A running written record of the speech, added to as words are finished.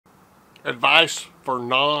advice for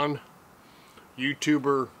non-YouTuber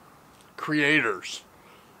creators.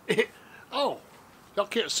 Oh, y'all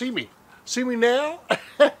can't see me. See me now?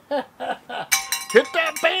 Hit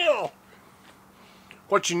that bell.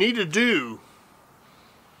 What you need to do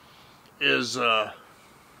is go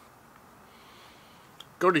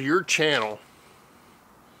to your channel,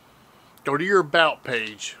 go to your About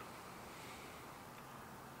page,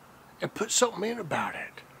 and put something in about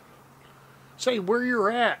it. Say where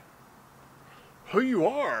you're at, who you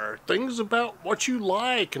are, things about what you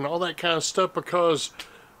like, and all that kind of stuff, because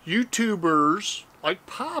YouTubers like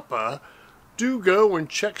Papa do go and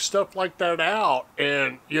check stuff like that out,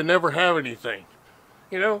 and you never have anything,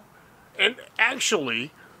 you know. And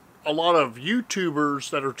actually, a lot of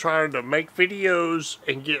YouTubers that are trying to make videos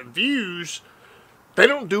and get views, they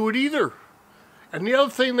don't do it either. And the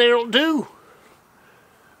other thing they don't do,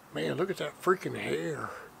 man, look at that freaking hair.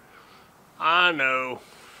 I know,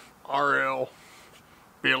 RL,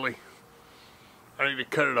 Billy, I need to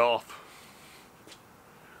cut it off.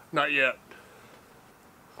 Not yet.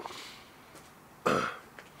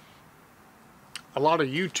 A lot of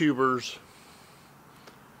YouTubers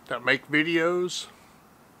that make videos,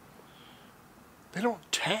 they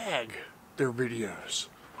don't tag their videos.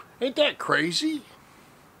 Ain't that crazy?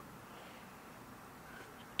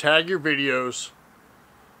 Tag your videos,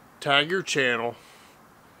 tag your channel,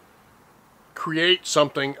 create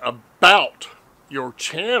something about your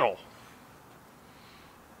channel.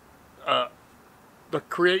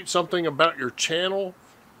 Create something about your channel.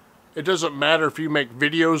 It doesn't matter if you make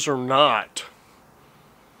videos or not.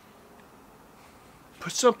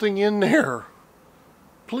 Put something in there,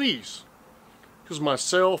 please. Because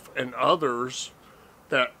myself and others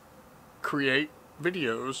that create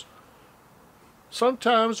videos,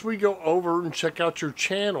 sometimes we go over and check out your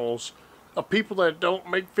channels of people that don't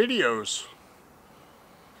make videos.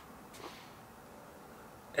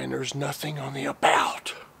 And there's nothing on the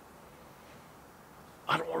about.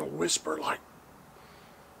 I don't want to whisper like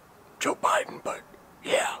Joe Biden, but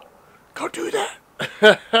yeah, go do that.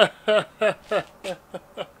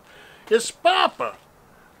 It's Papa.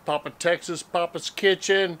 PAPATexas, Papa's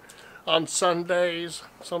Kitchen on Sundays,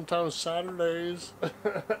 sometimes Saturdays.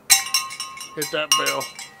 Hit that bell.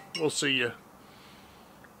 We'll see you.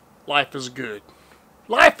 Life is good.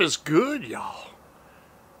 Life is good, y'all.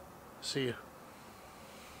 See ya.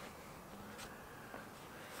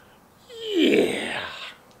 Yeah.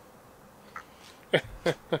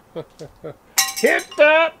 Hit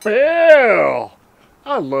that bell.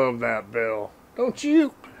 I love that bell. Don't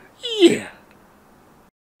you? Yeah.